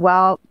ready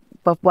while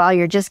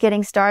you're just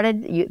getting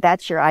started.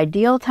 That's your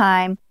ideal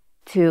time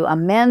to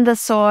amend the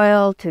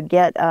soil, to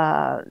get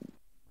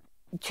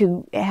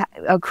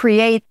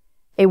create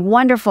a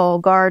wonderful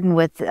garden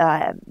with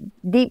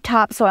deep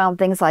topsoil and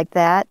things like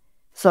that.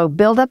 So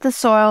build up the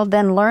soil,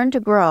 then learn to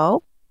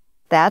grow.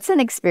 That's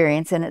an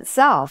experience in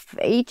itself.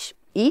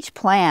 Each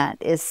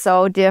plant is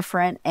so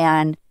different,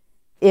 and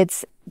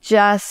it's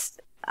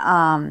just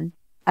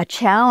a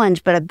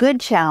challenge, but a good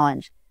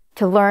challenge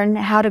to learn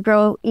how to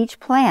grow each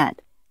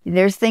plant.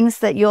 There's things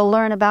that you'll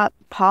learn about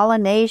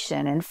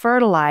pollination and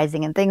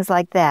fertilizing and things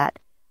like that.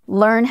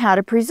 Learn how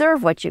to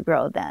preserve what you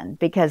grow then,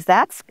 because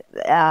that's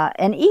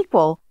an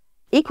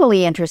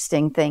equally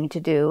interesting thing to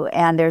do.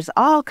 And there's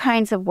all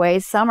kinds of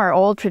ways. Some are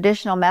old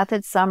traditional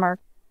methods, some are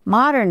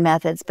modern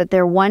methods, but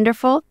they're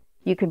wonderful.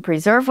 You can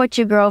preserve what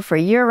you grow for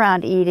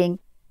year-round eating.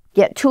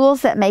 Get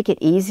tools that make it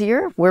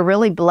easier. We're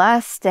really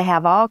blessed to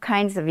have all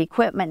kinds of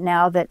equipment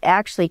now that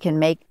actually can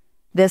make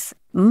this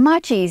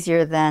much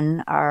easier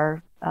than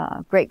our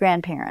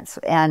great-grandparents.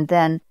 And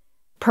then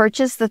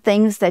purchase the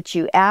things that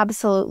you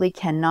absolutely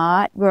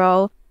cannot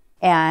grow.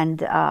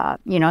 And,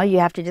 you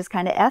have to just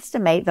kind of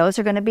estimate. Those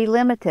are going to be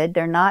limited.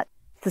 They're not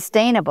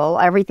sustainable.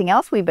 Everything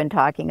else we've been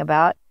talking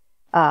about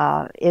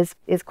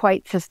is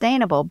quite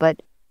sustainable,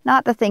 but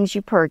not the things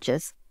you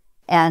purchase.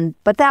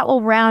 But that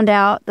will round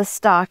out the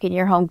stock in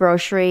your home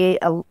grocery.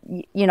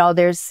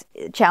 There's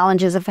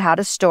challenges of how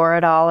to store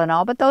it all and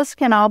all, but those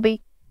can all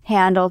be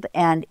handled,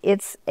 and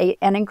it's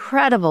an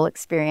incredible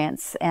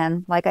experience.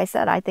 And like I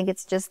said, I think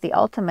it's just the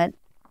ultimate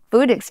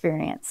food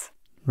experience.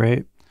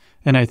 Right.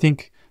 And I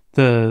think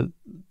the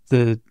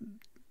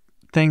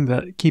thing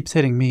that keeps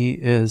hitting me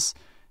is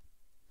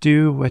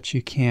do what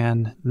you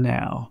can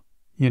now,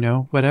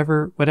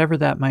 whatever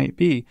that might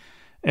be.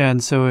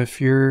 And so if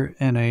you're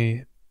in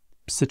a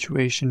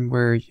situation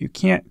where you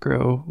can't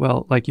grow,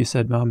 well, like you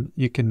said, Mom,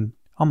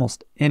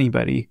 almost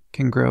anybody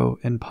can grow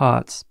in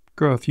pots,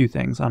 grow a few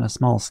things on a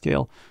small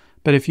scale.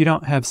 But if you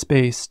don't have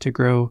space to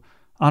grow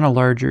on a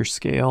larger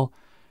scale,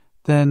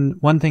 then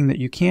one thing that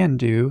you can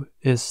do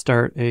is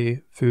start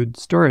a food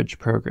storage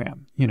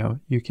program.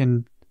 You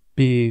can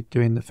be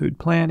doing the food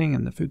planning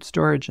and the food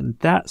storage and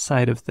that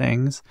side of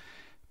things,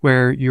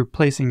 where you're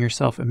placing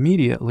yourself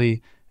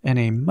immediately in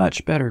a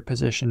much better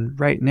position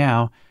right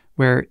now,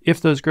 where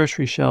if those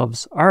grocery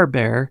shelves are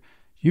bare,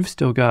 you've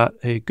still got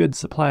a good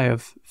supply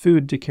of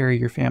food to carry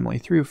your family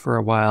through for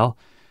a while.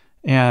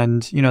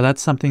 And,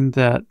 that's something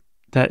that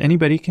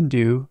anybody can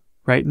do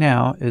right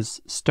now,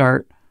 is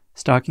start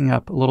stocking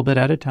up a little bit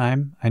at a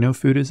time. I know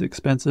food is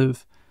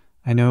expensive.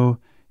 I know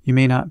you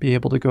may not be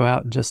able to go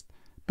out and just,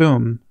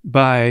 boom,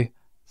 buy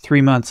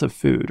 3 months of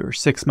food or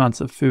 6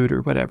 months of food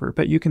or whatever,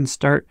 but you can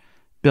start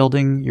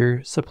building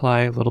your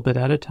supply a little bit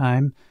at a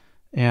time,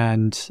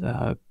 and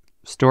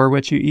store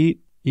what you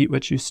eat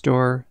what you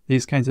store,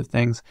 these kinds of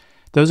things.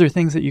 Those are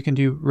things that you can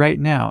do right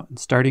now, and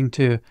starting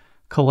to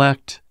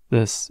collect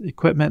this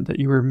equipment that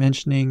you were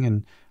mentioning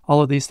and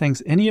all of these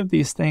things, any of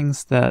these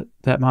things that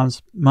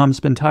mom's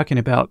been talking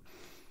about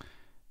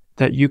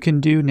that you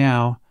can do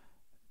now,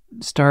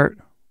 start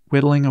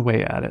whittling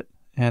away at it.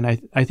 And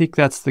I think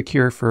that's the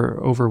cure for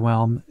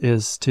overwhelm,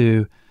 is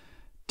to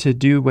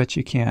do what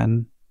you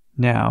can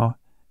now,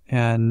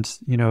 and,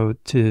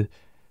 to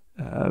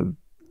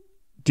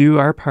do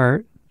our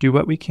part, do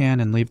what we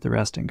can, and leave the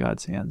rest in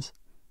God's hands.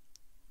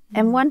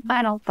 And one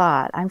final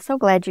thought. I'm so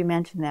glad you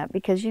mentioned that,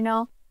 because,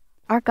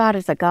 our God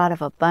is a God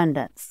of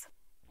abundance.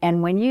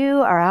 And when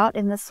you are out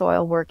in the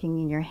soil working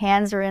and your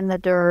hands are in the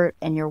dirt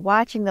and you're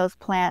watching those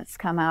plants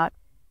come out,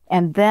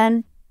 and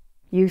then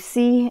you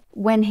see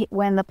when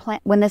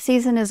the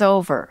season is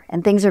over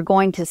and things are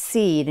going to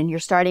seed and you're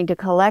starting to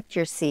collect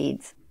your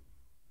seeds,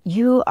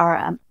 you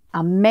are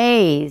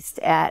amazed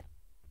at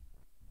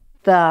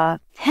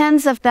the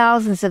tens of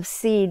thousands of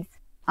seeds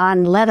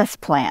on lettuce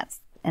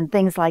plants and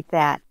things like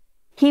that.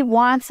 He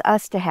wants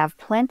us to have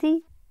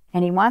plenty,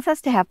 and he wants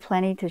us to have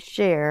plenty to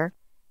share.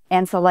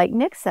 And so, like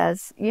Nick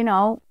says,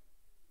 do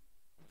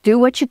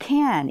what you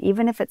can,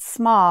 even if it's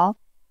small.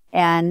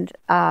 And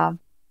I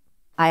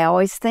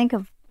always think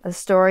of a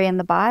story in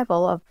the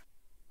Bible of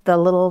the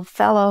little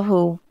fellow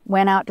who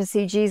went out to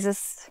see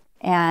Jesus,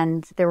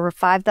 and there were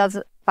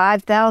 5,000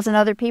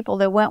 other people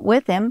that went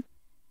with him,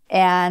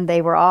 and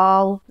they were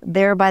all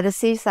there by the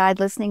seaside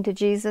listening to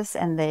Jesus,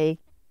 and they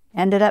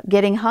ended up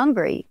getting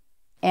hungry.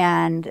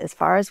 And as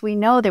far as we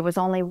know, there was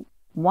only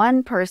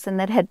one person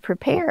that had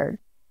prepared,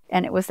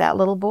 and it was that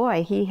little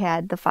boy. He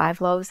had the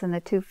 5 loaves and the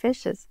 2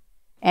 fishes,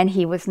 and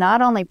he was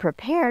not only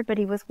prepared, but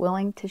he was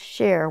willing to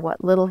share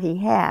what little he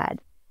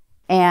had.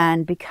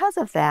 And because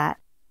of that,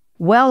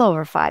 well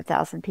over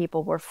 5,000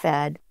 people were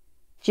fed.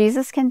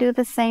 Jesus can do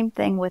the same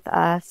thing with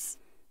us,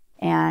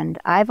 and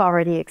I've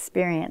already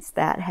experienced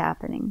that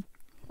happening.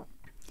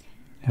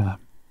 Yeah.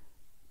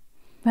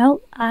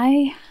 Well,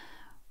 I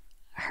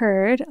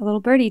heard, a little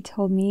birdie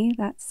told me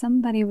that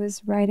somebody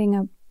was writing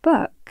a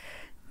book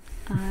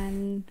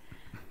on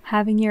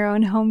having your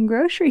own home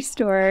grocery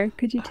store.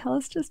 Could you tell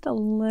us just a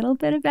little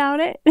bit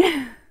about it?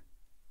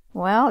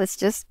 Well, it's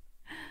just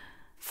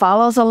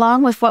follows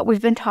along with what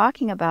we've been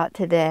talking about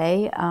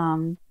today.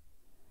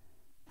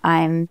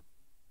 I'm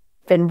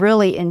been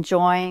really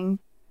enjoying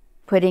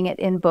putting it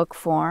in book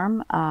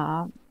form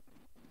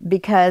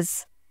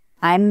because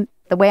the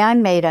way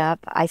I'm made up,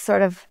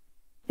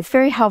 it's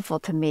very helpful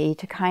to me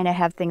to kind of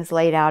have things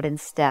laid out in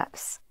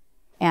steps.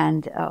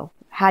 And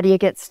how do you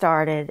get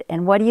started?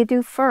 And what do you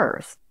do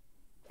first?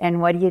 And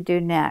what do you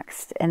do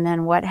next? And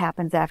then what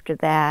happens after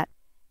that?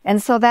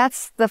 And so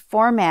that's the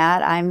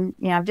format.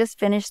 I've just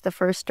finished the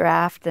first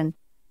draft, and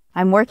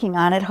I'm working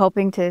on it,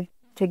 hoping to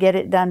get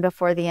it done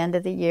before the end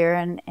of the year,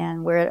 and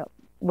where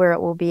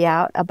it will be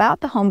out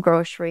about the home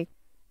grocery,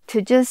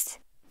 to just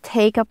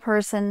take a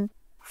person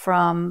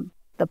from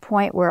the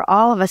point where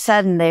all of a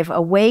sudden they've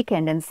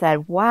awakened and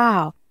said,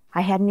 wow,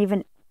 I hadn't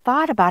even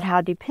thought about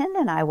how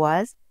dependent I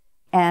was.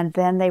 And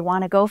then they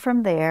want to go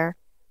from there.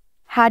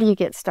 How do you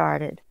get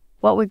started?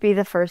 What would be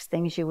the first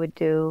things you would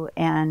do?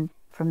 And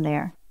from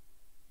there.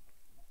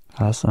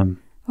 Awesome.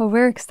 Well,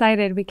 we're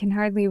excited. We can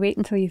hardly wait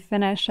until you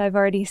finish. I've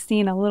already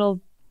seen a little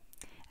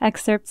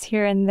excerpts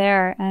here and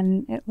there,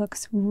 and it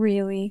looks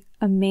really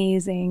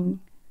amazing.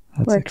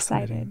 We're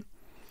excited.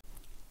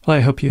 Well, I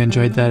hope you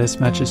enjoyed that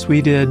as much as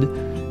we did.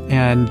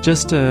 And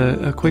just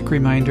a quick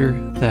reminder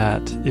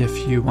that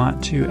if you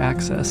want to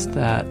access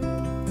that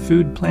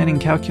food planning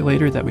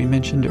calculator that we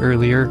mentioned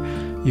earlier,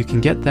 you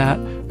can get that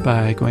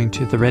by going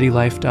to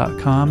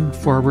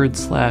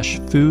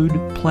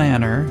thereadylife.com/food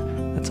planner.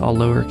 That's all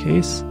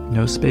lowercase,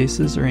 no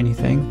spaces or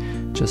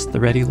anything, just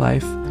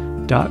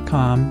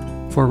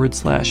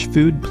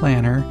thereadylife.com/food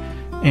planner.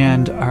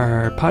 And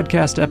our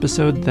podcast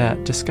episode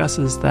that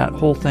discusses that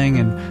whole thing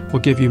and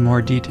will give you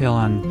more detail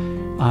on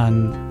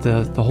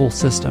the whole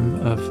system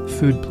of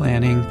food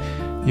planning.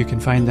 You can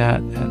find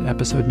that at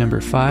episode number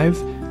 5.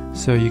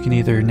 So you can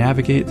either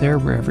navigate there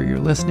wherever you're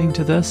listening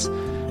to this,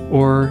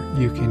 or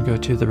you can go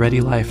to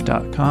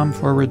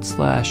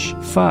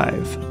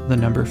thereadylife.com/5, the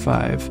number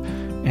 5,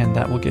 and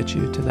that will get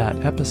you to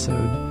that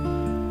episode.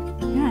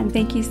 Yeah, and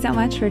thank you so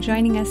much for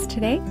joining us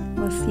today.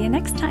 We'll see you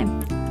next time.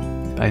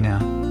 Bye now.